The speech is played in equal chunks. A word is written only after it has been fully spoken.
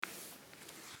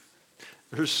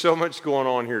There's so much going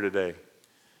on here today.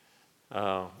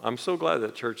 I'm so glad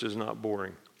that church is not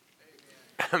boring.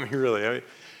 I mean, really,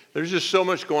 there's just so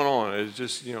much going on. It's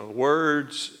just,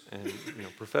 words and,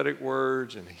 prophetic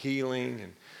words and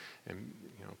healing and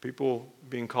people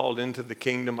being called into the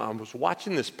kingdom. I was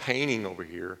watching this painting over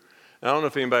here. I don't know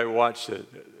if anybody watched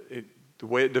it. The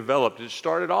way it developed, it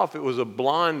started off, it was a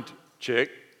blonde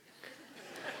chick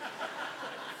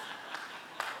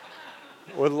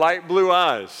with light blue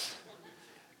eyes.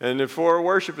 And before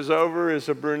worship is over, it's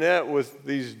a brunette with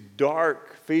these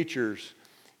dark features.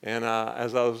 And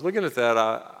as I was looking at that,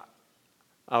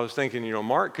 I was thinking,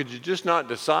 Mark, could you just not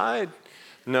decide?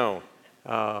 No.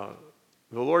 The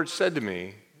Lord said to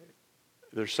me,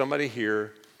 there's somebody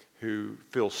here who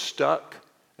feels stuck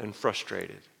and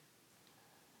frustrated.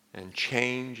 And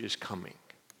change is coming.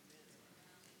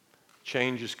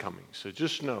 Change is coming. So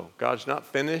just know, God's not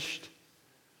finished.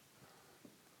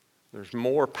 There's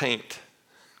more paint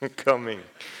coming.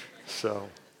 So,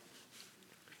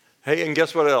 hey, and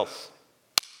guess what else?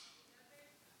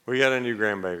 We got a new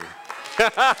grandbaby.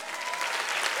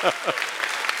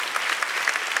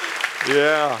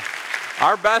 Yeah.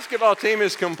 Our basketball team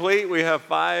is complete. We have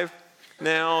 5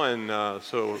 now, and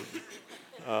so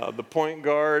the point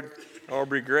guard,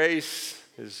 Aubrey Grace,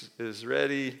 is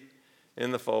ready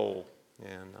in the fold.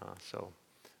 And so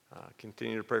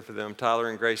continue to pray for them.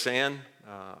 Tyler and Grace Ann,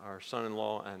 our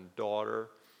son-in-law and daughter,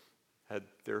 had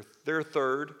their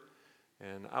third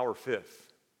and our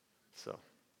 5th. So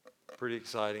pretty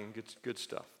exciting, good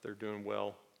stuff. They're doing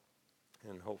well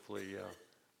and hopefully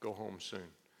go home soon.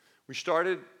 We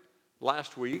started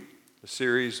last week a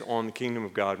series on the kingdom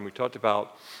of God, and we talked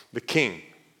about the king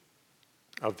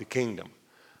of the kingdom.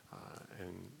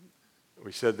 And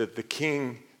we said that the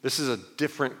king, this is a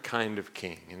different kind of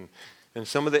king. And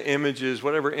some of the images,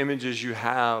 whatever images you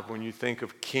have when you think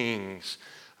of kings,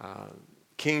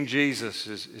 King Jesus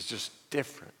is just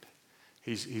different.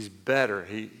 He's better.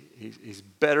 He's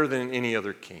better than any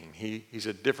other king. He's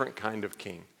a different kind of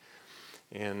king.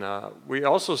 And we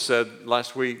also said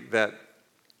last week that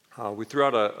we threw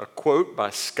out a quote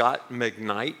by Scott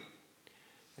McKnight.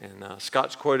 And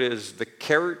Scott's quote is, "The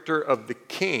character of the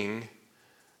king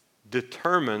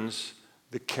determines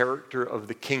the character of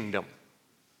the kingdom."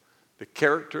 The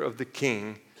character of the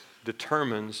king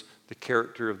determines the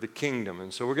character of the kingdom.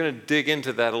 And so we're going to dig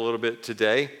into that a little bit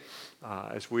today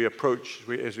as we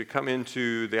come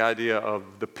into the idea of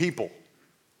the people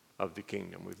of the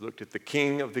kingdom. We've looked at the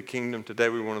king of the kingdom. Today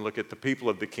we want to look at the people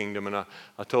of the kingdom. And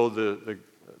I told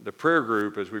the prayer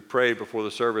group as we prayed before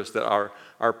the service that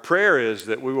our prayer is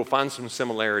that we will find some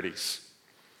similarities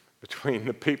between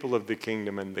the people of the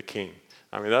kingdom and the king.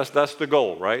 I mean, that's the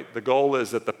goal, right? The goal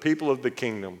is that the people of the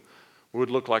kingdom would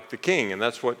look like the king. And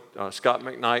that's what Scott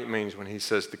McKnight means when he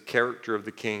says the character of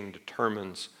the king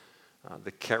determines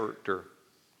the character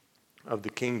of the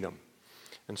kingdom.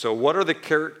 And so what are the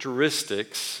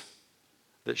characteristics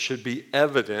that should be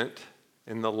evident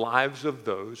in the lives of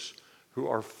those who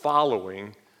are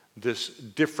following this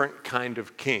different kind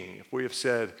of king? If we have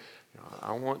said,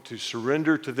 I want to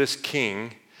surrender to this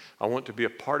king, I want to be a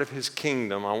part of his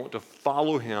kingdom, I want to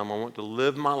follow him, I want to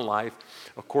live my life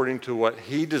according to what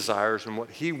he desires and what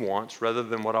he wants rather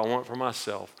than what I want for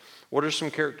myself. What are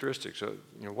some characteristics?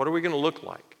 What are we going to look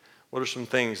like? What are some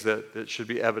things that should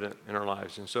be evident in our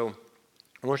lives? And so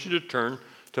I want you to turn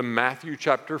to Matthew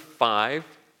chapter 5.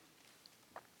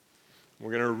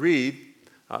 We're going to read.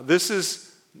 This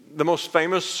is the most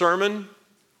famous sermon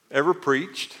ever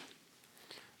preached.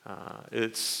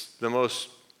 It's the most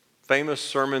famous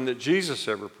sermon that Jesus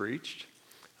ever preached,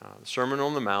 the Sermon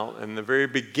on the Mount. And the very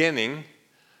beginning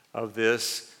of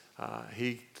this,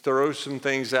 he throws some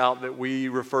things out that we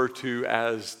refer to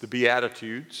as the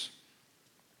Beatitudes.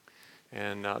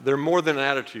 And they're more than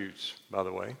attitudes, by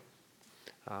the way.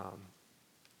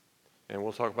 And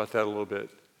we'll talk about that a little bit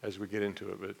as we get into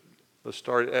it. But let's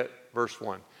start at verse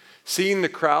 1. Seeing the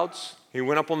crowds, he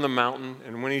went up on the mountain,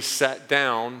 and when he sat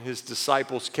down, his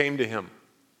disciples came to him.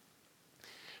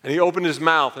 And he opened his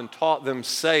mouth and taught them,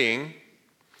 saying,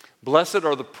 "Blessed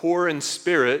are the poor in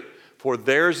spirit, for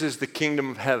theirs is the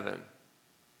kingdom of heaven.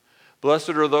 Blessed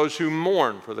are those who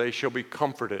mourn, for they shall be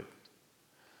comforted.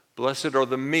 Blessed are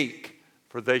the meek,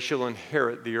 for they shall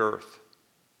inherit the earth.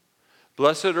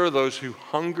 Blessed are those who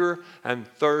hunger and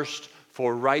thirst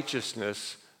for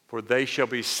righteousness, for they shall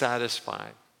be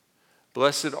satisfied.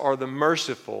 Blessed are the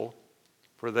merciful,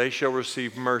 for they shall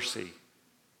receive mercy.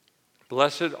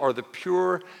 Blessed are the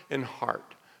pure in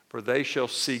heart, for they shall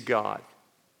see God.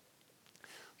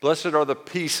 Blessed are the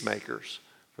peacemakers,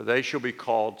 for they shall be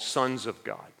called sons of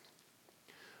God.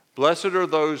 Blessed are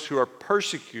those who are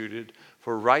persecuted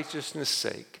for righteousness'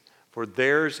 sake, for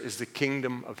theirs is the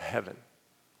kingdom of heaven.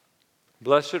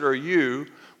 Blessed are you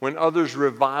when others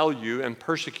revile you and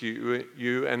persecute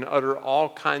you and utter all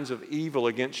kinds of evil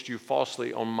against you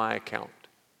falsely on my account.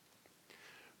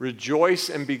 Rejoice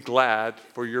and be glad,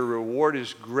 for your reward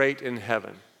is great in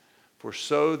heaven, for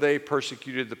so they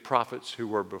persecuted the prophets who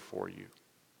were before you.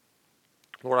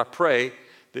 Lord, I pray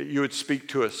that you would speak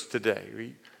to us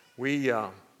today. We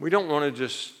don't want to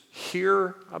just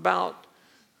hear about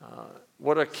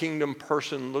what a kingdom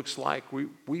person looks like.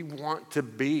 We want to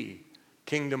be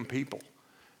kingdom people.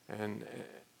 And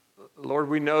Lord,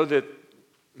 we know that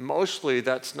mostly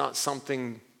that's not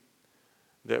something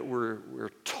that we're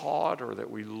taught or that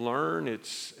we learn.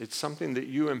 It's something that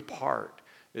you impart.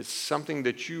 It's something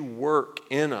that you work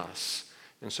in us.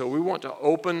 And so we want to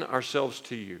open ourselves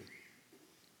to you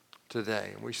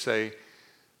today. And we say,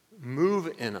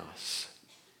 move in us.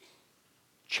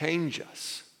 Change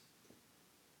us.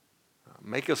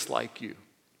 Make us like you.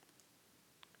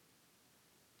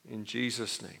 In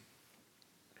Jesus' name,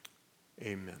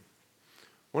 amen.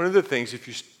 One of the things, if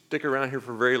you stick around here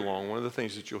for very long, one of the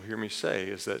things that you'll hear me say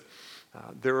is that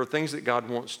there are things that God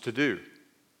wants to do.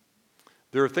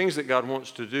 There are things that God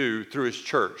wants to do through his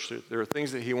church. There are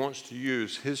things that he wants to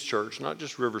use his church, not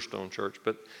just Riverstone Church,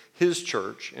 but his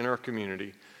church in our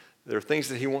community. There are things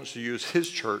that he wants to use his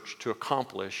church to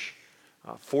accomplish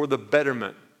for the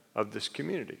betterment of this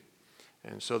community.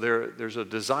 And so there's a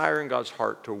desire in God's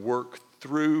heart to work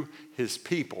through his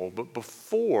people. But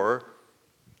before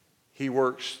he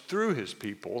works through his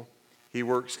people, he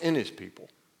works in his people.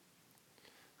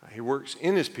 He works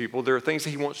in his people. There are things that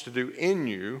he wants to do in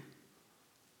you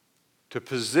to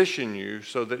position you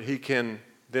so that he can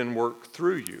then work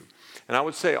through you. And I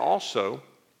would say also,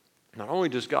 not only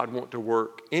does God want to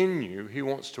work in you, he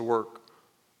wants to work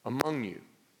among you.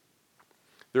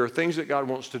 There are things that God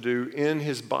wants to do in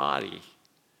his body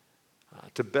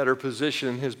to better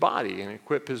position his body and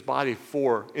equip his body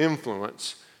for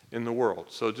influence in the world.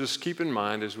 So just keep in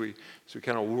mind as we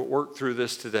kind of work through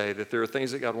this today that there are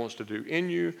things that God wants to do in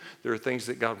you. There are things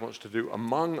that God wants to do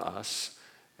among us.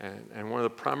 And one of the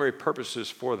primary purposes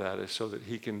for that is so that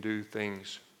he can do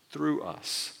things through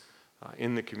us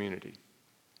in the community.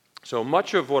 So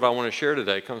much of what I want to share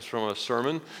today comes from a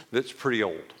sermon that's pretty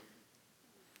old.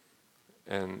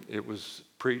 And it was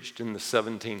preached in the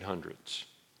 1700s.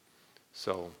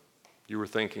 So you were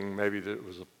thinking maybe that it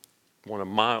was one of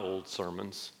my old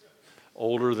sermons.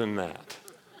 Older than that.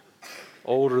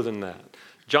 Older than that.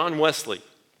 John Wesley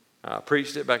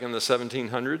preached it back in the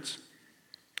 1700s.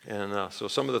 And so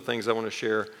some of the things I want to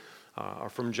share are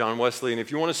from John Wesley. And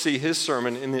if you want to see his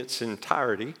sermon in its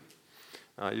entirety,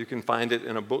 you can find it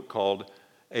in a book called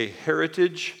A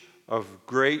Heritage of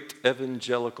Great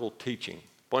Evangelical Teaching.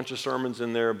 A bunch of sermons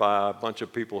in there by a bunch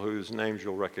of people whose names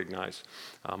you'll recognize.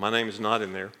 My name is not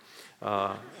in there.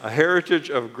 A Heritage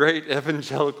of Great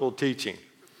Evangelical Teaching.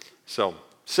 So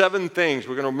 7 things.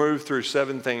 We're going to move through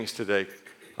 7 things today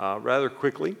rather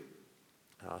quickly.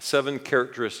 7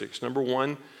 characteristics. Number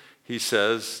 1,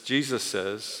 Jesus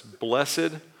says,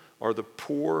 blessed are the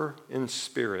poor in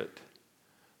spirit,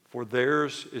 for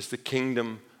theirs is the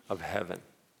kingdom of heaven.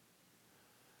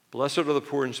 Blessed are the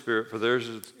poor in spirit, for theirs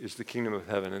is the kingdom of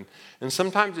heaven. And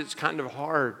sometimes it's kind of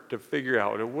hard to figure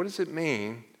out, what does it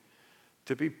mean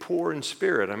to be poor in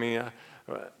spirit? I mean,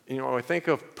 I think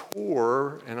of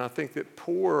poor, and I think that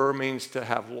poor means to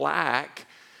have lack.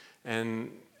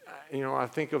 And, I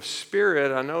think of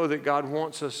spirit. I know that God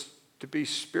wants us to be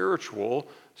spiritual.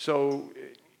 So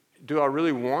do I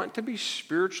really want to be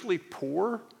spiritually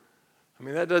poor? I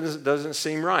mean, that doesn't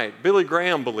seem right. Billy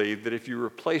Graham believed that if you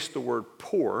replace the word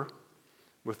poor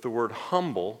with the word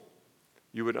humble,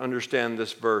 you would understand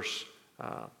this verse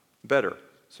better.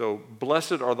 So,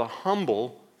 blessed are the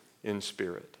humble in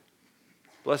spirit.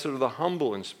 Blessed are the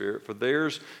humble in spirit, for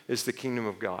theirs is the kingdom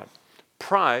of God.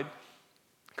 Pride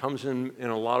comes in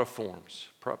a lot of forms.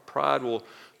 Pride will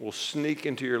sneak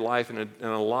into your life in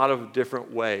a lot of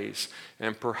different ways.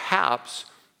 And perhaps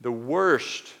the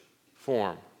worst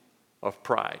form of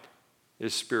pride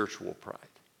is spiritual pride.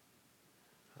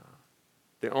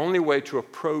 The only way to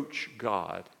approach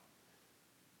God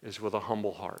is with a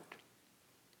humble heart.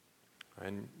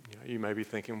 And you may be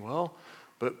thinking, well,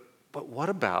 but what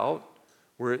about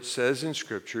where it says in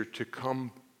Scripture to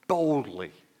come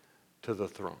boldly to the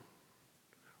throne?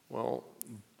 Well,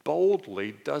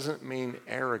 boldly doesn't mean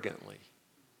arrogantly.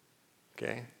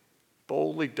 Okay?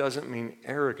 Boldly doesn't mean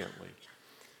arrogantly.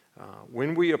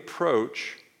 When we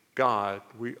approach God,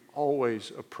 we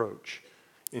always approach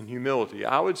in humility.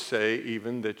 I would say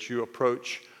even that you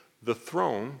approach the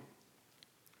throne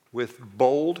with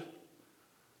bold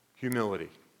humility.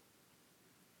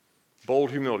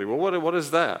 Bold humility. Well, what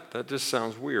is that? That just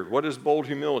sounds weird. What is bold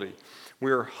humility?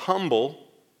 We are humble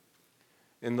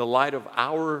in the light of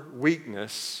our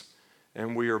weakness,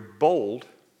 and we are bold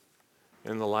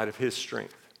in the light of His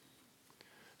strength.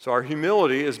 So our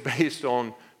humility is based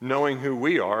on knowing who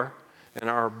we are, and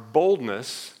our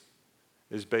boldness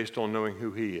is based on knowing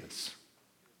who He is.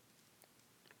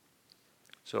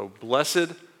 So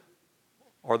blessed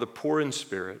are the poor in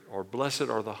spirit, or blessed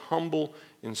are the humble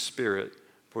in spirit,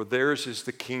 for theirs is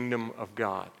the kingdom of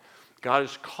God. God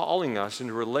is calling us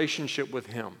into a relationship with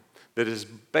Him that is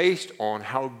based on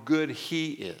how good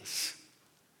He is.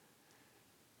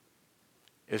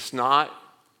 It's not,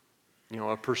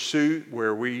 a pursuit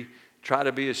where we try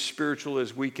to be as spiritual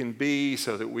as we can be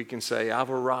so that we can say, I've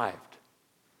arrived.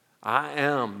 I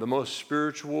am the most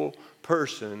spiritual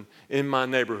person in my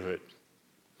neighborhood.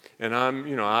 And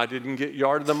I didn't get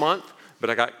Yard of the Month, but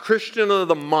I got Christian of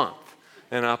the Month.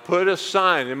 And I put a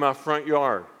sign in my front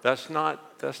yard. That's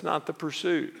not the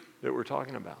pursuit that we're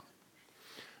talking about.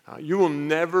 You will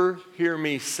never hear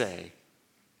me say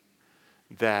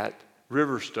that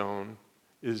Riverstone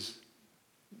is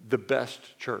the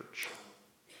best church.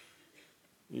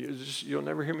 You'll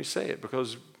never hear me say it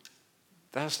because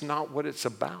that's not what it's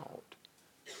about.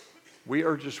 We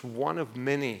are just one of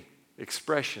many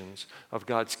expressions of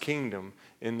God's kingdom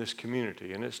in this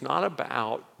community. And it's not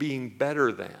about being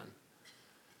better than.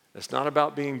 It's not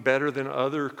about being better than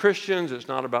other Christians. It's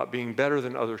not about being better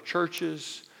than other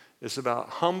churches. It's about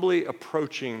humbly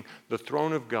approaching the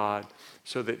throne of God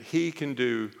so that He can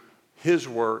do His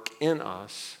work in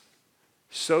us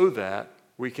so that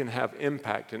we can have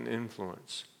impact and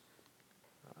influence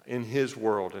in His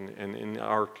world and in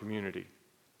our community.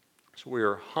 So we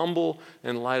are humble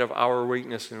in light of our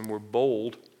weakness, and we're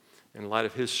bold in light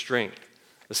of His strength.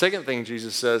 The second thing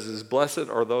Jesus says is, blessed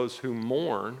are those who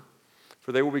mourn,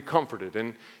 for they will be comforted.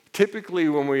 And typically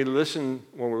when we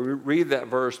read that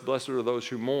verse, blessed are those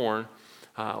who mourn,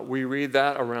 we read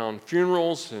that around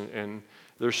funerals, and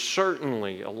there's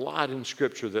certainly a lot in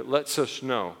Scripture that lets us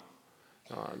know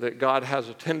that God has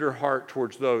a tender heart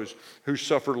towards those who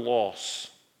suffer loss.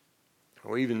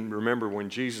 We even remember when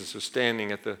Jesus was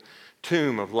standing at the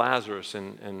tomb of Lazarus,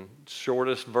 and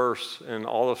shortest verse in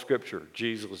all of Scripture,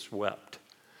 Jesus wept.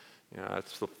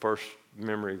 That's the first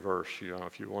memory verse,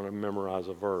 if you want to memorize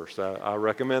a verse. I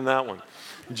recommend that one.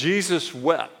 Jesus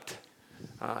wept.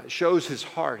 It shows His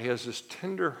heart. He has this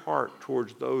tender heart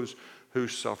towards those who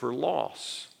suffer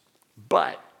loss.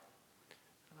 But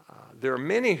there are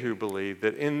many who believe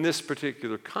that in this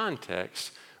particular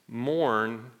context,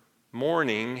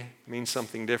 mourning means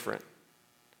something different.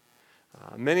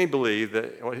 Many believe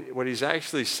that what He's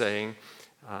actually saying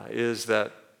is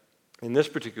that in this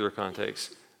particular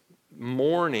context,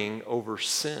 mourning over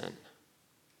sin.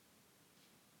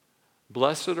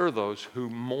 Blessed are those who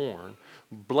mourn.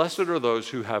 Blessed are those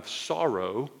who have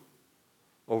sorrow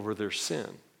over their sin.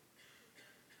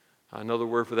 Another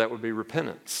word for that would be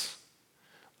repentance.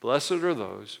 Blessed are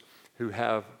those who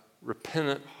have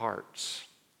repentant hearts.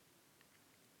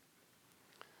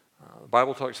 The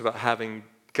Bible talks about having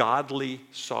godly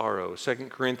sorrow. 2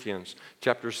 Corinthians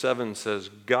chapter 7 says,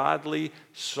 godly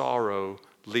sorrow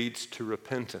leads to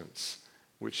repentance,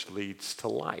 which leads to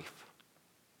life.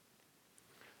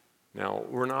 Now,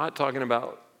 we're not talking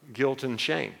about guilt and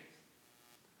shame.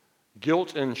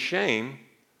 Guilt and shame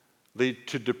lead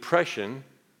to depression,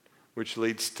 which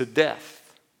leads to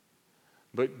death.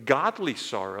 But godly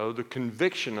sorrow, the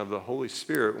conviction of the Holy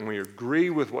Spirit, when we agree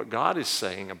with what God is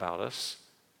saying about us,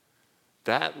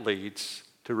 that leads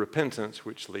to repentance,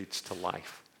 which leads to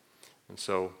life. And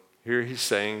so here He's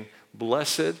saying,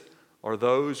 blessed are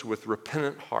those with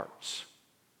repentant hearts.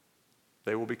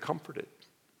 They will be comforted.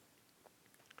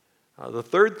 The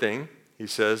third thing He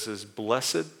says is,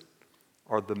 blessed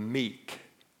are the meek.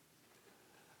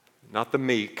 Not the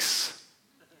meeks,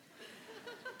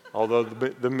 although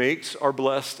the meeks are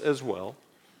blessed as well.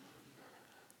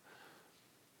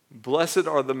 Blessed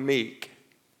are the meek,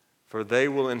 for they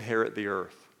will inherit the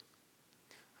earth.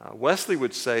 Wesley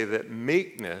would say that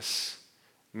meekness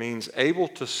means able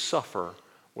to suffer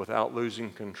without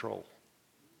losing control.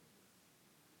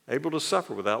 Able to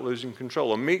suffer without losing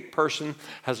control. A meek person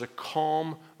has a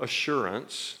calm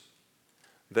assurance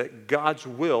that God's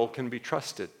will can be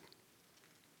trusted,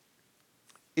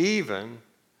 even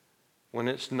when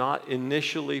it's not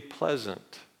initially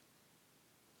pleasant.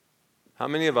 How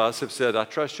many of us have said, I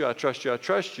trust you, I trust you, I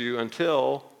trust you,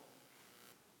 until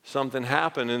something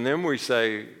happened, and then we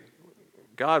say,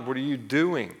 God, what are you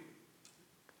doing?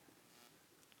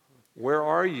 Where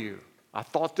are you? I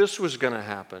thought this was going to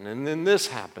happen, and then this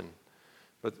happened.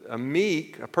 But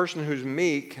a person who's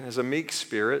meek, has a meek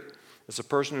spirit, is a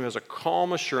person who has a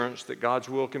calm assurance that God's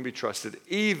will can be trusted,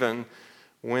 even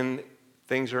when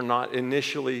things are not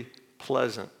initially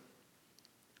pleasant.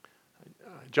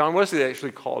 John Wesley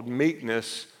actually called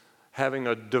meekness having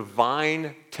a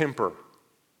divine temper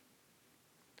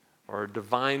or a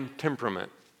divine temperament,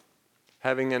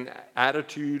 having an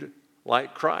attitude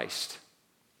like Christ.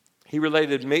 He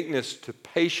related meekness to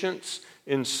patience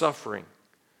in suffering,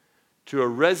 to a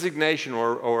resignation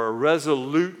or a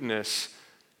resoluteness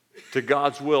to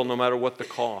God's will no matter what the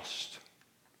cost,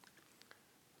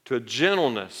 to a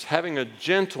gentleness, having a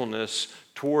gentleness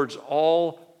towards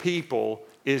all people,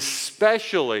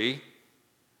 especially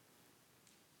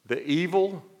the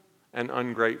evil and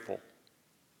ungrateful.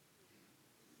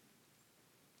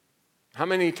 How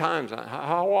many times,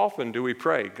 how often do we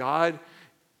pray, God,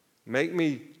 make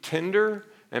me tender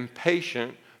and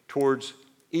patient towards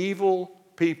evil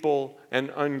people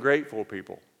and ungrateful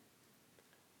people?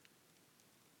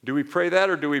 Do we pray that,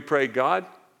 or do we pray, God,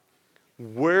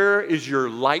 where is your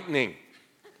lightning?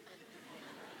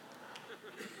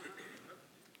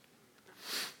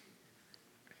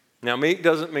 Now, meek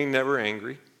doesn't mean never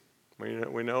angry.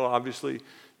 We know, obviously,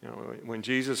 when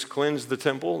Jesus cleansed the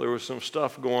temple, there was some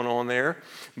stuff going on there.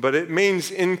 But it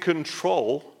means in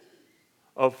control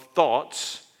of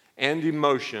thoughts and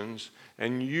emotions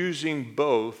and using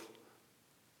both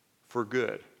for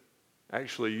good.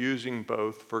 Actually using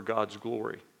both for God's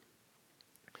glory.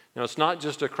 Now, it's not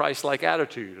just a Christ-like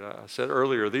attitude. I said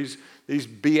earlier, these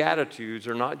beatitudes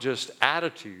are not just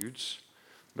attitudes,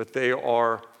 but they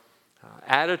are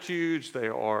attitudes, they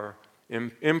are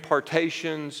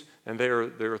impartations, and they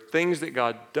are things that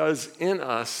God does in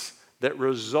us that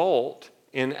result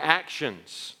in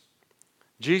actions.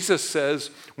 Jesus says,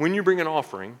 when you bring an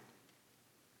offering,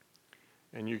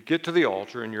 and you get to the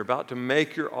altar and you're about to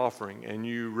make your offering, and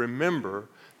you remember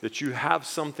that you have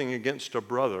something against a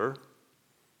brother,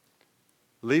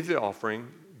 leave the offering,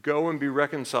 go and be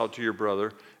reconciled to your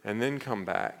brother, and then come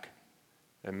back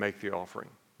and make the offering.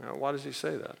 Now, why does he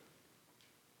say that?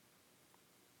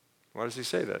 Why does he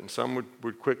say that? And some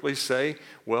would quickly say,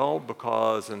 well,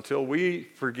 because until we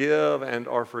forgive and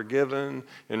are forgiven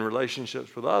in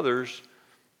relationships with others,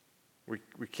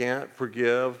 we can't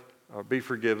forgive or be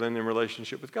forgiven in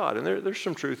relationship with God. And there's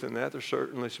some truth in that. There's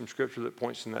certainly some scripture that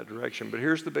points in that direction. But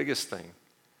here's the biggest thing.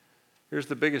 Here's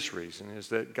the biggest reason, is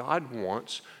that God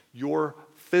wants your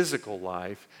physical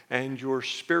life and your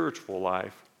spiritual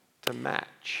life to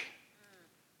match.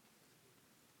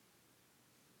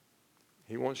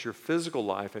 He wants your physical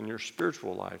life and your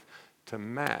spiritual life to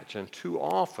match. And too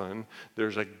often,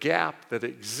 there's a gap that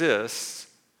exists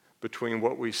between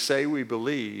what we say we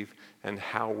believe and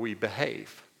how we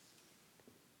behave.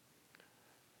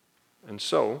 And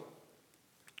so,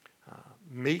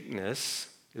 meekness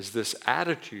is this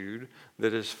attitude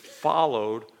that is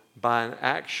followed by an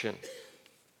action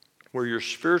where your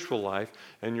spiritual life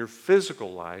and your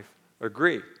physical life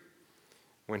agree.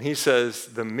 When he says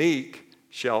the meek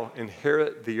shall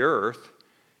inherit the earth,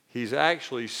 he's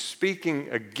actually speaking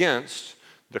against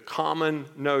the common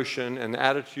notion and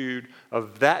attitude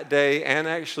of that day and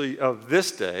actually of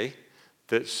this day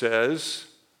that says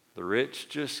the rich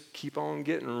just keep on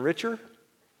getting richer,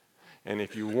 and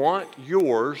if you want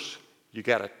yours, you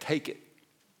got to take it.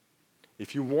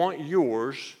 If you want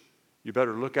yours, you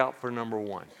better look out for number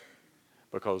one,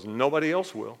 because nobody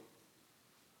else will.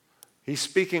 He's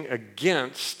speaking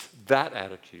against that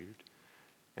attitude,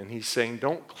 and he's saying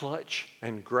don't clutch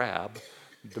and grab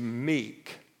the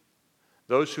meek,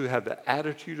 those who have the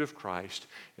attitude of Christ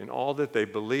in all that they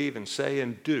believe and say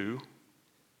and do,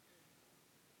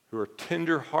 who are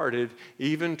tender-hearted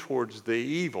even towards the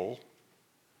evil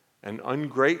and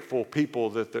ungrateful people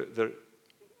that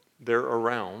they're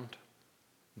around.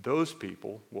 Those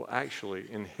people will actually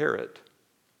inherit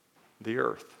the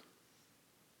earth.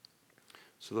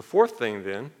 So the fourth thing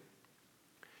then,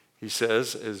 he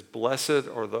says, is blessed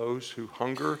are those who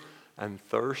hunger and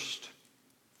thirst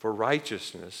for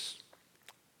righteousness.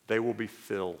 They will be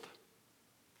filled.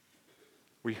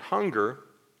 We hunger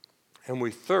and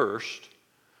we thirst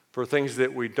for things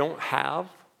that we don't have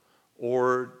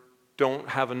or don't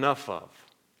have enough of.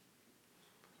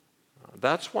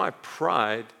 That's why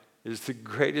pride is the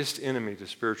greatest enemy to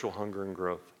spiritual hunger and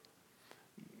growth.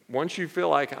 Once you feel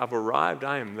like I've arrived,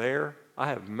 I am there, I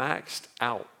have maxed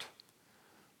out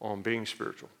on being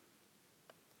spiritual,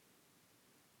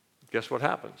 guess what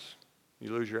happens?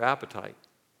 You lose your appetite.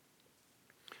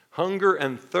 Hunger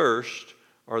and thirst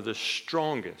are the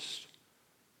strongest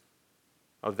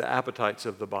of the appetites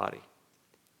of the body.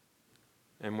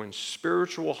 And when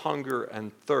spiritual hunger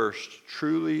and thirst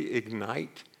truly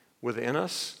ignite within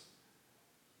us,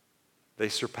 they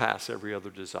surpass every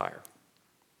other desire.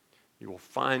 You will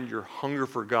find your hunger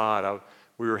for God.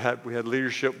 We had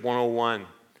Leadership 101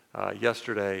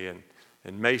 yesterday,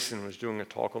 and Mason was doing a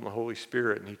talk on the Holy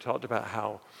Spirit, and he talked about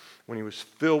how when he was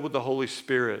filled with the Holy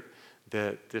Spirit,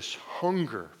 that this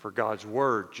hunger for God's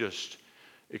Word just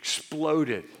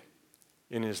exploded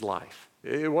in his life.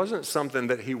 It wasn't something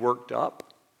that he worked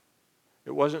up.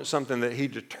 It wasn't something that he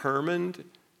determined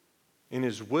in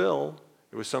his will.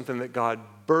 It was something that God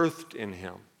birthed in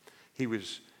him.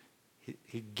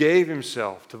 He gave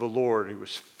himself to the Lord. He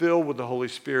was filled with the Holy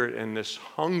Spirit, and this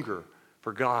hunger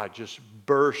for God just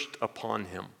burst upon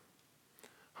him.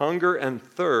 Hunger and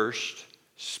thirst,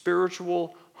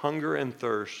 spiritual hunger and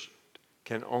thirst,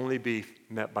 can only be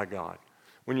met by God.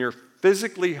 When you're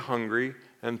physically hungry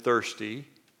and thirsty,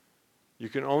 you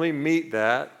can only meet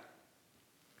that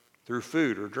through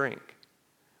food or drink.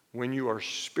 When you are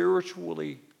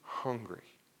spiritually hungry,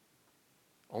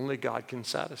 only God can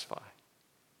satisfy.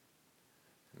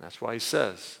 And that's why he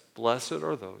says, blessed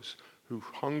are those who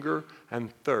hunger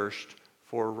and thirst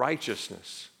for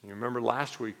righteousness. You remember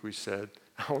last week we said,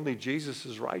 only Jesus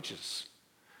is righteous.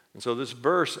 And so this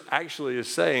verse actually is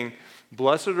saying,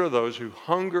 blessed are those who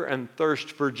hunger and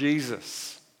thirst for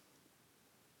Jesus.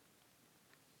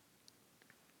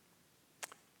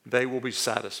 They will be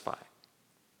satisfied.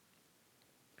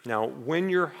 Now, when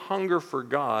your hunger for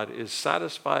God is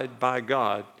satisfied by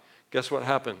God, guess what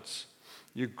happens?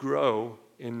 You grow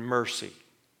in mercy.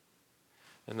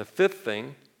 And the fifth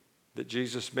thing that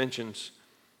Jesus mentions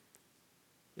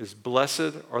is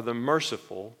blessed are the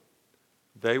merciful,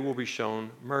 they will be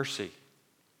shown mercy.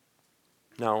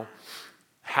 Now,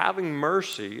 having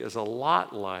mercy is a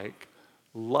lot like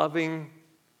loving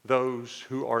those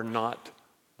who are not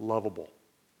lovable.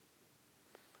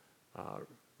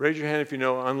 Raise your hand if you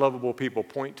know unlovable people.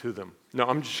 Point to them. No,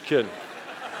 I'm just kidding.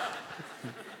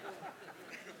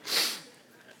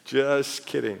 Just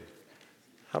kidding.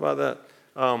 How about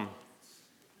that?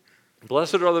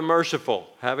 Blessed are the merciful.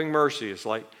 Having mercy is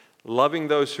like loving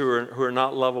those who are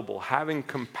not lovable. Having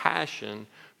compassion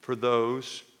for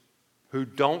those who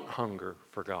don't hunger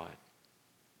for God.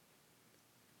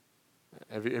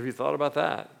 Have you thought about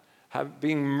that?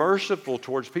 Being merciful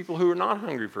towards people who are not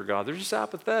hungry for God. They're just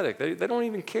apathetic. They don't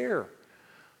even care.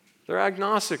 They're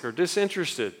agnostic or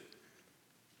disinterested.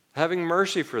 Having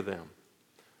mercy for them.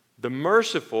 The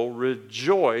merciful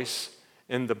rejoice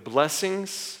in the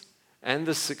blessings and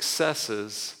the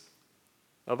successes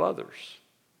of others.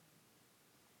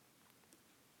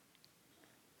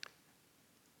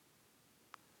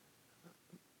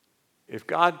 If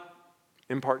God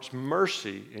imparts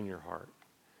mercy in your heart,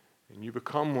 and you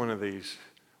become one of these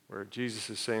where Jesus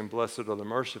is saying, blessed are the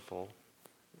merciful,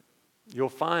 you'll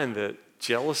find that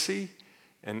jealousy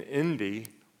and envy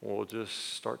will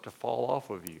just start to fall off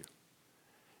of you.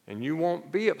 And you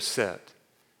won't be upset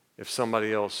if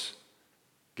somebody else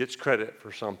gets credit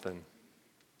for something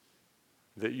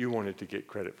that you wanted to get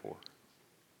credit for.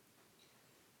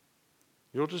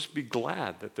 You'll just be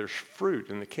glad that there's fruit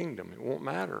in the kingdom. It won't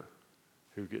matter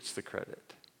who gets the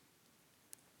credit.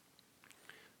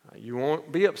 You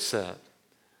won't be upset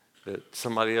that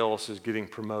somebody else is getting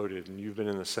promoted and you've been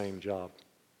in the same job.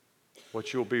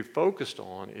 What you'll be focused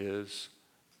on is,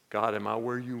 God, am I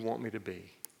where you want me to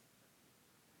be?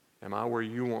 Am I where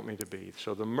you want me to be?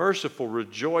 So the merciful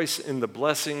rejoice in the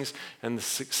blessings and the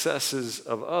successes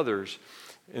of others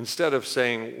instead of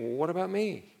saying, well, what about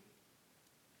me?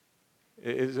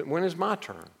 When is my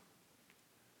turn?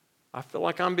 I feel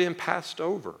like I'm being passed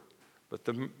over. But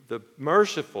the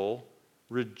merciful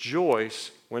rejoice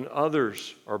when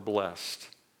others are blessed.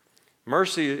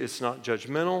 Mercy is not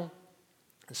judgmental.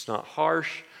 It's not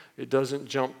harsh. It doesn't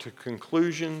jump to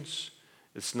conclusions.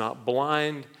 It's not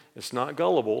blind. It's not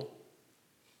gullible.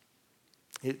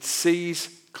 It sees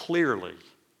clearly.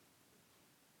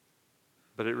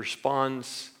 But it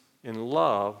responds in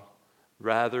love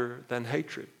rather than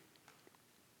hatred.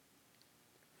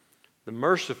 The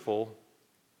merciful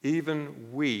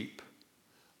even weep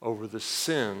over the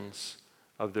sins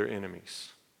of their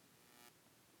enemies.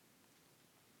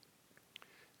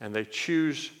 And they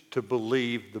choose to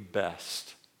believe the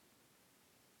best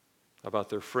about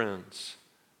their friends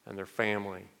and their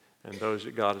family and those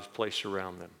that God has placed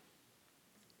around them.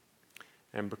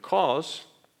 And because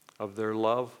of their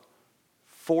love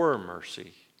for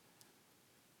mercy,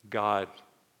 God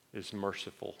is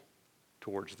merciful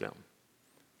towards them.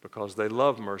 Because they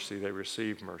love mercy, they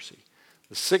receive mercy.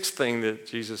 The sixth thing that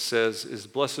Jesus says is,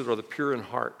 blessed are the pure in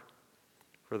heart,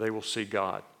 for they will see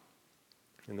God.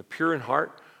 And the pure in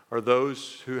heart are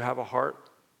those who have a heart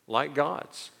like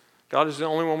God's. God is the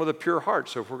only one with a pure heart.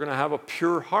 So if we're going to have a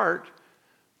pure heart,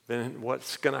 then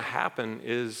what's going to happen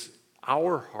is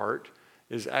our heart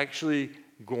is actually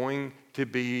going to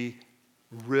be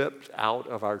ripped out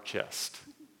of our chest.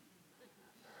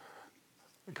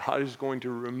 God is going to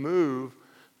remove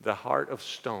the heart of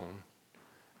stone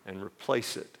and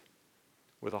replace it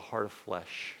with a heart of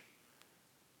flesh,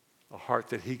 a heart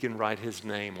that he can write his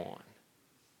name on,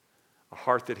 a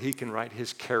heart that he can write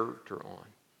his character on,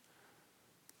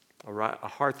 a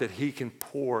heart that he can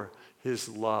pour his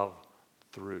love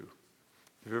through.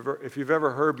 If you've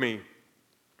ever heard me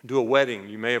do a wedding,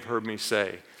 you may have heard me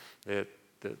say that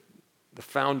the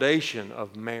foundation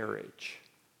of marriage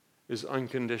is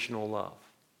unconditional love,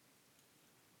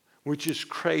 which is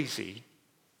crazy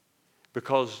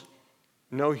because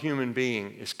no human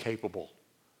being is capable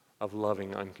of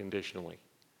loving unconditionally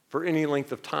for any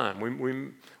length of time.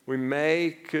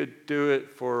 We could do it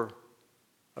for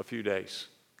a few days,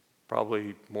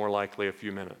 probably more likely a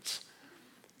few minutes.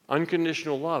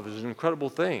 Unconditional love is an incredible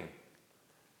thing.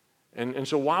 And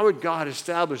so why would God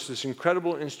establish this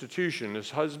incredible institution, this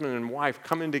husband and wife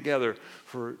coming together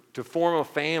to form a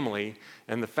family,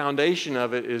 and the foundation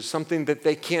of it is something that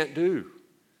they can't do?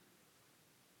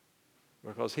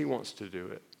 Because he wants to do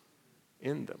it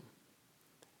in them.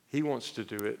 He wants to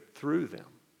do it through them.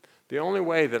 The only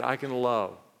way that I can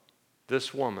love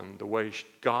this woman the way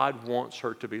God wants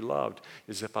her to be loved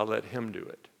is if I let him do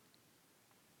it.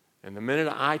 And the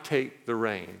minute I take the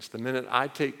reins, the minute I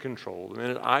take control, the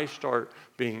minute I start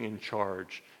being in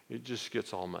charge, it just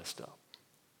gets all messed up.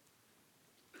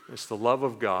 It's the love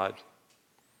of God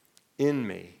in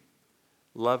me,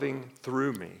 loving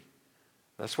through me.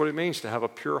 That's what it means to have a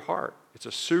pure heart. It's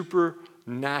a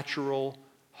supernatural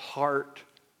heart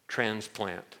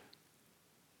transplant.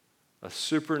 A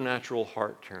supernatural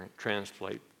heart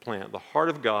transplant. The heart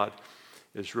of God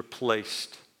is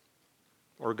replaced.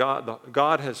 Or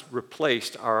God has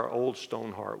replaced our old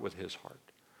stone heart with his heart.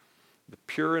 The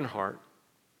pure in heart,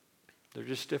 they're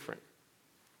just different.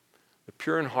 The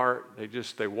pure in heart,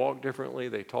 they walk differently,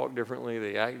 they talk differently,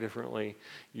 they act differently.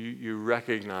 You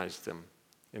recognize them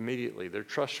immediately. They're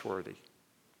trustworthy.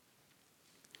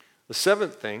 The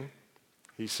seventh thing,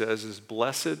 he says, is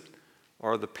blessed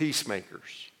are the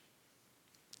peacemakers.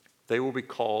 They will be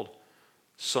called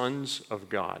sons of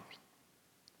God.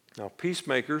 Now,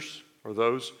 peacemakers are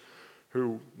those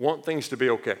who want things to be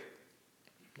okay.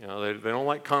 You know, they don't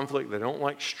like conflict. They don't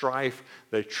like strife.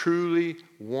 They truly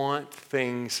want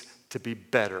things to be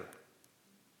better.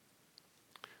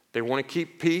 They want to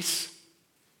keep peace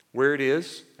where it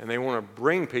is, and they want to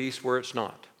bring peace where it's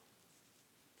not.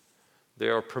 They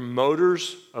are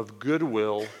promoters of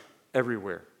goodwill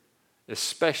everywhere,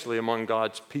 especially among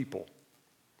God's people.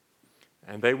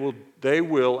 And they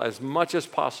will, as much as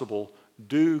possible,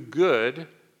 do good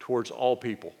towards all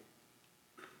people.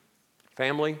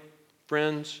 Family,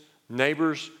 friends,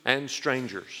 neighbors, and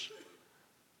strangers.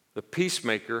 The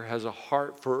peacemaker has a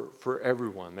heart for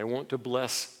everyone. They want to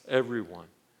bless everyone.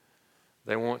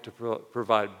 They want to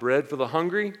provide bread for the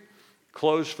hungry,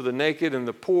 clothes for the naked and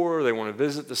the poor. They want to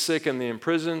visit the sick and the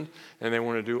imprisoned, and they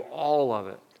want to do all of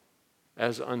it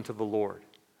as unto the Lord.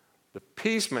 The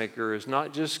peacemaker is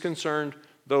not just concerned,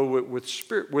 though,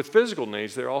 with physical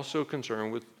needs. They're also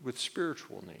concerned with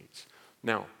spiritual needs.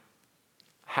 Now,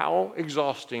 how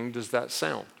exhausting does that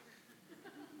sound?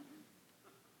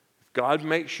 If God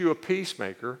makes you a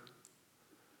peacemaker,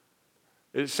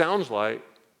 it sounds like,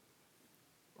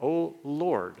 oh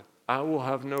Lord, I will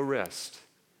have no rest.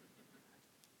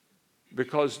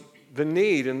 Because the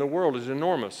need in the world is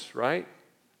enormous, right?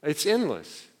 It's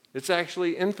endless. It's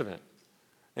actually infinite.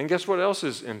 And guess what else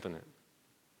is infinite?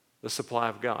 The supply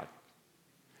of God.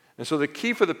 And so the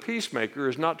key for the peacemaker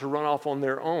is not to run off on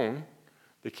their own.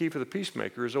 The key for the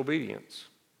peacemaker is obedience.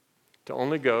 To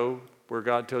only go where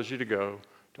God tells you to go,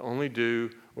 to only do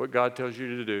what God tells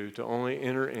you to do, to only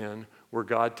enter in where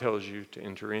God tells you to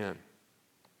enter in.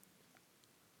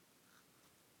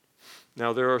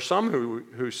 Now, there are some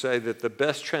who say that the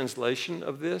best translation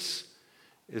of this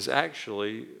is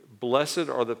actually, blessed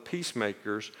are the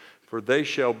peacemakers, for they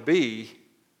shall be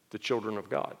the children of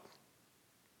God.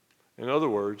 In other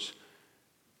words,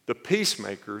 the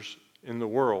peacemakers in the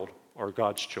world are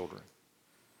God's children.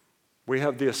 We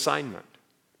have the assignment.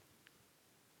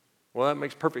 Well, that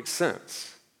makes perfect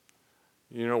sense.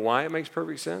 You know why it makes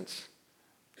perfect sense?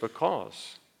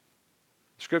 Because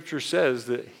Scripture says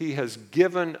that he has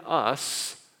given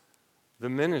us the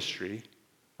ministry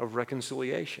of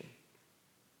reconciliation.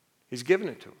 He's given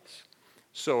it to us.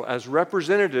 So as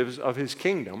representatives of his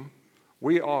kingdom,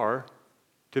 we are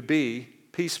to be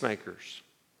peacemakers.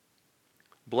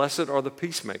 Blessed are the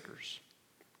peacemakers.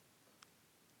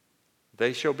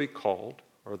 They shall be called,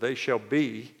 or they shall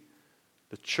be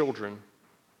the children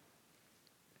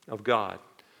of God.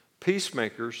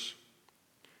 Peacemakers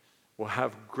will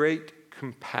have great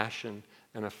compassion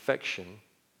and affection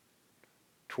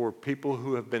toward people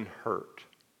who have been hurt,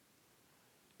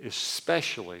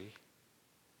 especially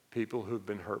people who've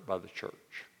been hurt by the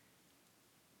church.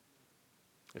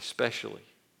 Especially.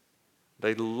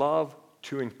 They love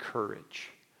to encourage.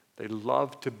 They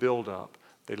love to build up.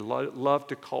 They love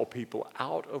to call people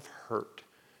out of hurt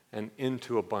and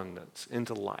into abundance,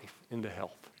 into life, into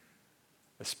health.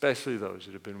 Especially those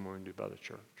that have been wounded by the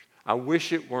church. I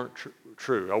wish it weren't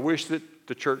true. I wish that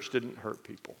the church didn't hurt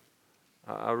people.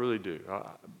 I really do.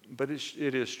 But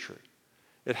it is true.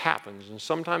 It happens. And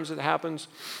sometimes it happens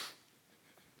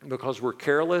because we're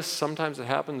careless. Sometimes it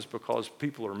happens because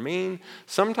people are mean.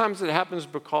 Sometimes it happens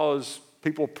because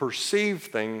people perceive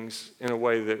things in a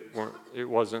way that it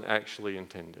wasn't actually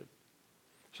intended.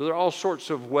 So there are all sorts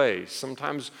of ways.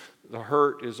 Sometimes the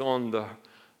hurt is on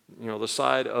the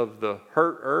side of the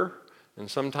hurter, and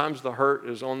sometimes the hurt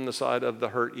is on the side of the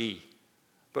hurtee.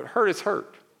 But hurt is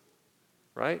hurt,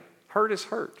 right? Hurt is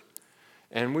hurt.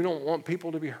 And we don't want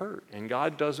people to be hurt. And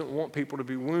God doesn't want people to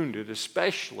be wounded,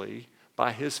 especially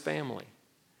by his family.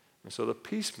 And so the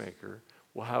peacemaker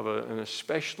will have an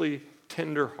especially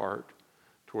tender heart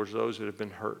towards those that have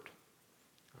been hurt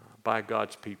by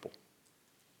God's people.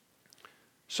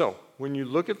 So when you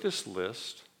look at this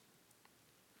list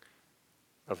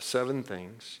of 7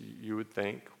 things, you would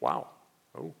think, wow,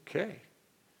 okay.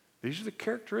 These are the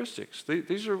characteristics.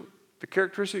 These are the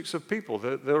characteristics of people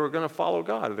that are going to follow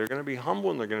God. They're going to be humble,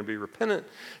 and they're going to be repentant,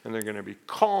 and they're going to be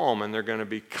calm, and they're going to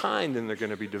be kind, and they're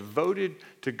going to be devoted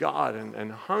to God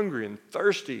and hungry and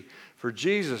thirsty for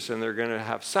Jesus, and they're going to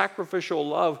have sacrificial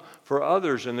love for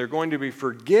others, and they're going to be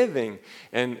forgiving.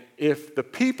 And if the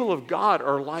people of God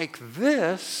are like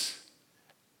this,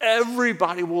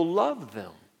 everybody will love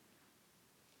them.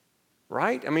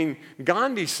 Right? I mean,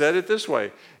 Gandhi said it this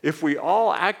way: if we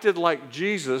all acted like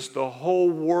Jesus, the whole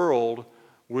world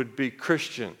would be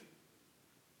Christian.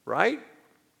 Right?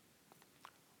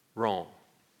 Wrong.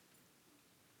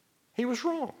 He was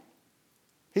wrong.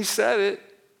 He said it.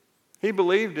 He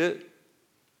believed it.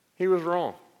 He was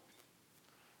wrong.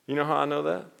 You know how I know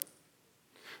that?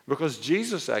 Because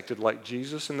Jesus acted like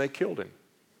Jesus and they killed him.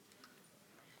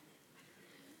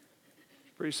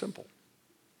 It's pretty simple.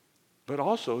 But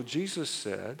also, Jesus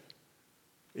said,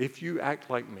 if you act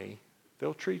like me,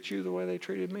 they'll treat you the way they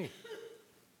treated me.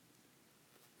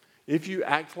 If you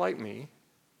act like me,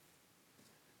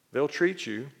 they'll treat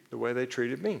you the way they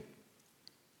treated me.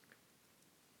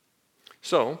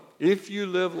 So, if you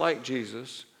live like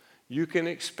Jesus, you can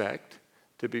expect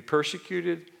to be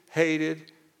persecuted,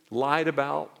 hated, lied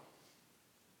about,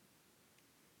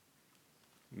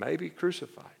 maybe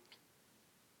crucified.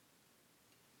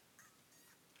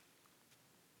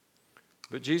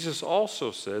 But Jesus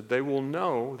also said they will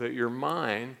know that you're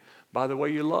mine by the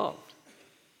way you love.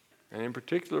 And in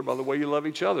particular, by the way you love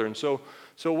each other. And so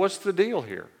what's the deal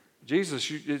here?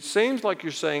 Jesus, it seems like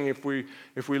you're saying if we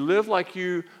live like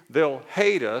you, they'll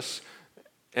hate us.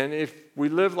 And if we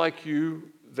live like you,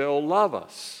 they'll love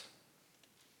us.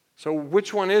 So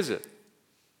which one is it?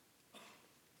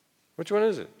 Which one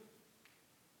is it?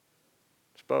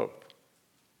 It's both,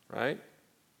 right?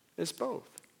 It's both.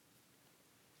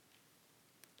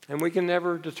 And we can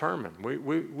never determine.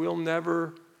 We'll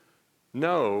never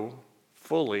know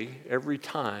fully every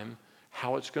time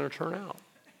how it's going to turn out.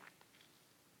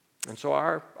 And so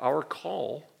our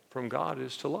call from God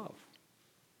is to love.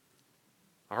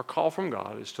 Our call from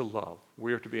God is to love.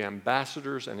 We are to be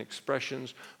ambassadors and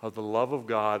expressions of the love of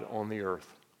God on the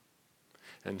earth.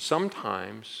 And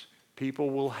sometimes people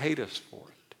will hate us for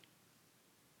it.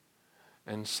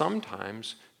 And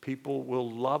sometimes people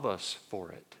will love us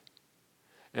for it.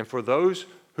 And for those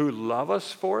who love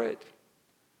us for it,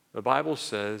 the Bible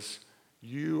says,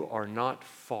 you are not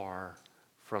far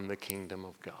from the kingdom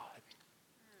of God.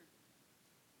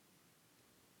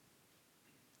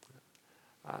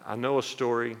 I know a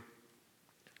story.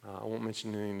 I won't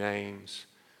mention any names.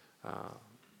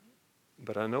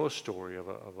 But I know a story of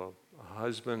a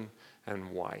husband and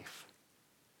wife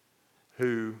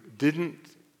who didn't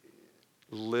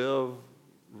live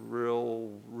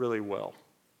really well.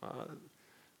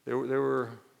 They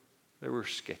were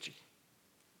sketchy.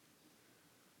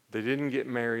 They didn't get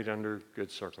married under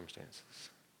good circumstances.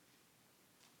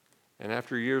 And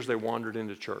after years, they wandered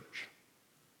into church.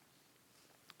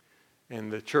 And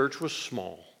the church was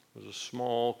small. It was a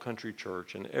small country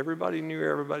church, and everybody knew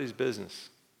everybody's business.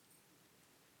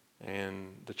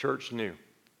 And the church knew.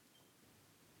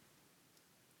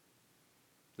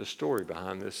 the story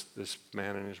behind this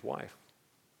man and his wife.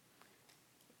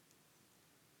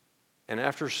 And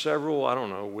after several, I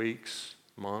don't know, weeks,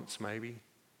 months maybe,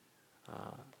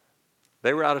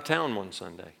 they were out of town one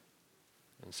Sunday.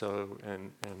 And so,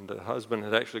 and the husband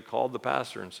had actually called the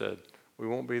pastor and said, we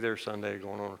won't be there Sunday,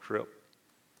 going on a trip.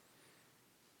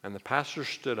 And the pastor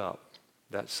stood up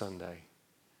that Sunday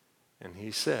and he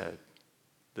said,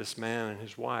 this man and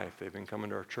his wife, they've been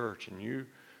coming to our church, and you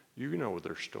know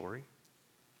their story.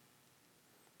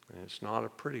 And it's not a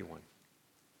pretty one.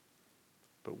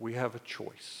 But we have a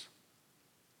choice.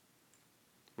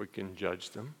 We can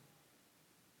judge them,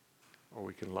 or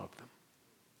we can love them.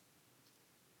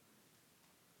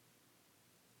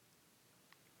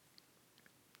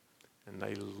 And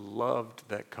they loved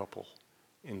that couple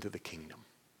into the kingdom.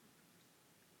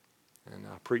 And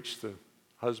I preached the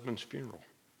husband's funeral.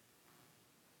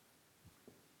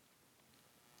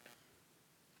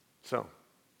 So,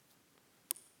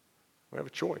 we have a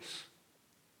choice.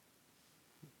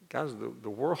 Guys, the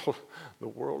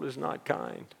world is not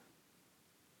kind.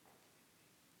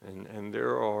 And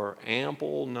there are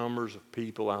ample numbers of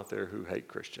people out there who hate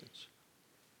Christians.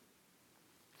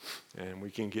 And we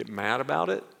can get mad about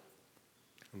it.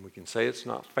 And we can say it's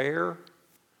not fair.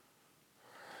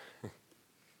 And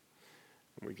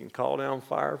we can call down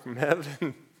fire from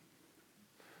heaven.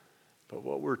 But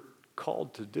what we're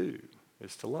called to do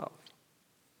is to love.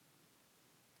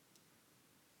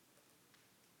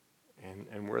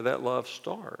 And where that love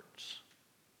starts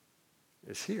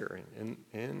is here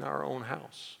in our own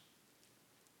house.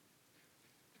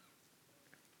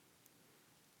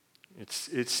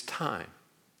 It's time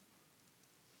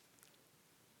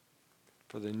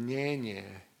for the nyanya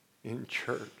in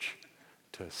church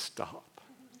to stop.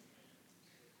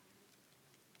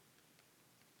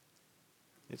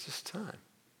 It's just time.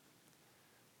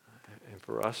 And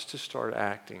for us to start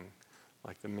acting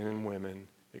like the men and women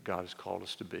that God has called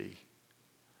us to be,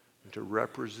 and to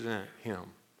represent Him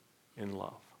in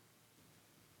love.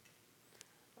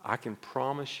 I can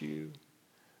promise you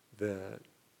that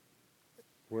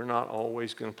we're not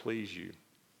always going to please you.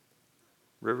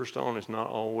 Riverstone is not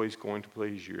always going to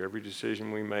please you. Every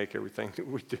decision we make, everything that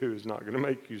we do is not going to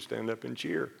make you stand up and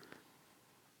cheer.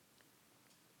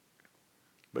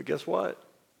 But guess what?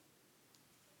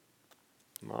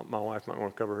 My wife might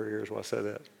want to cover her ears while I say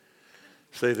that.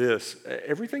 Say this,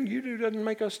 everything you do doesn't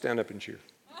make us stand up and cheer.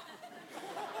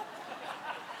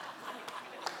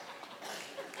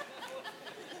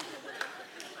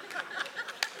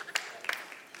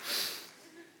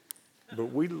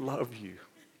 But we love you.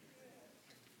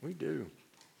 We do.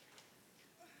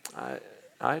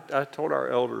 I told our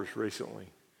elders recently,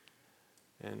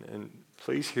 and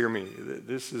please hear me,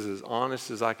 this is as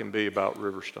honest as I can be about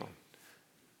Riverstone.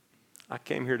 I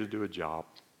came here to do a job.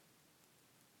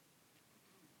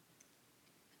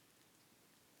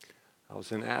 I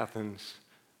was in Athens.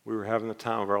 We were having the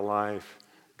time of our life.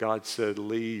 God said,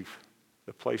 leave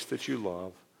the place that you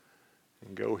love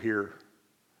and go here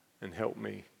and help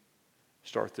me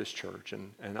start this church.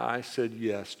 And I said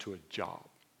yes to a job,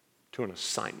 to an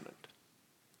assignment.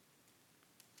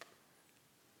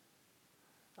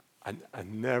 I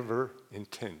never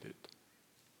intended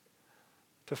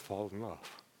to fall in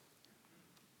love.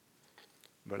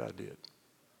 But I did.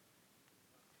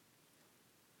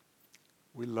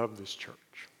 We love this church.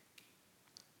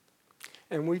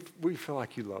 And we feel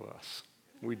like you love us.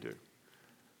 We do.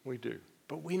 We do.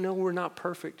 But we know we're not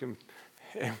perfect, and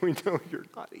we know you're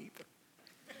not either.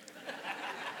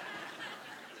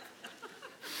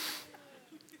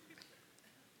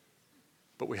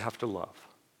 But we have to love,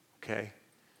 okay?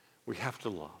 We have to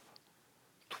love.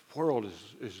 The world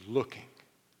is looking.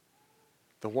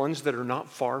 The ones that are not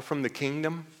far from the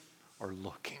kingdom are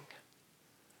looking.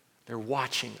 They're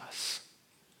watching us.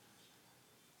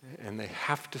 And they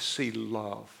have to see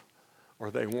love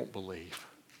or they won't believe.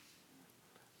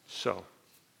 So,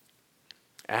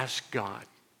 ask God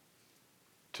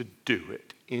to do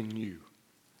it in you.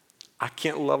 I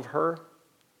can't love her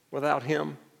without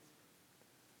Him.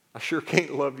 I sure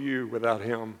can't love you without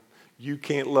Him. You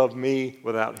can't love me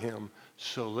without Him.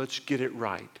 So let's get it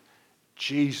right.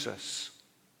 Jesus,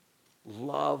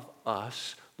 love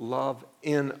us, love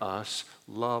in us,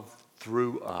 love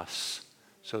through us,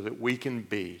 so that we can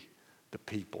be the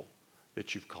people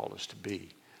that you've called us to be,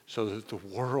 so that the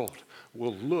world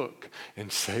will look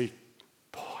and say,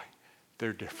 boy,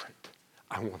 they're different.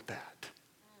 I want that.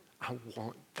 I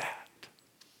want that.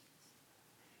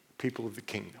 People of the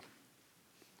kingdom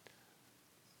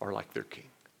are like their king.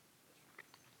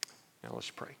 Now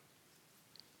let's pray.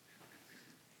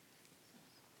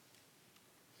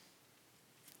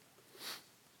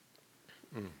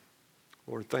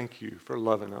 Lord, thank you for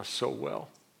loving us so well.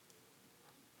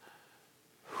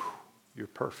 You're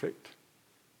perfect.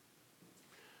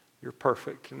 You're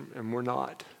perfect, and we're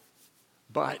not.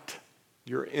 But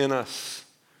you're in us,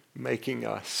 making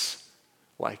us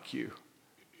like you.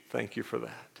 Thank you for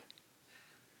that.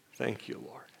 Thank you,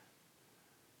 Lord.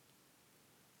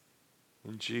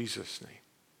 In Jesus' name,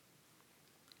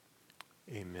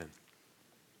 amen.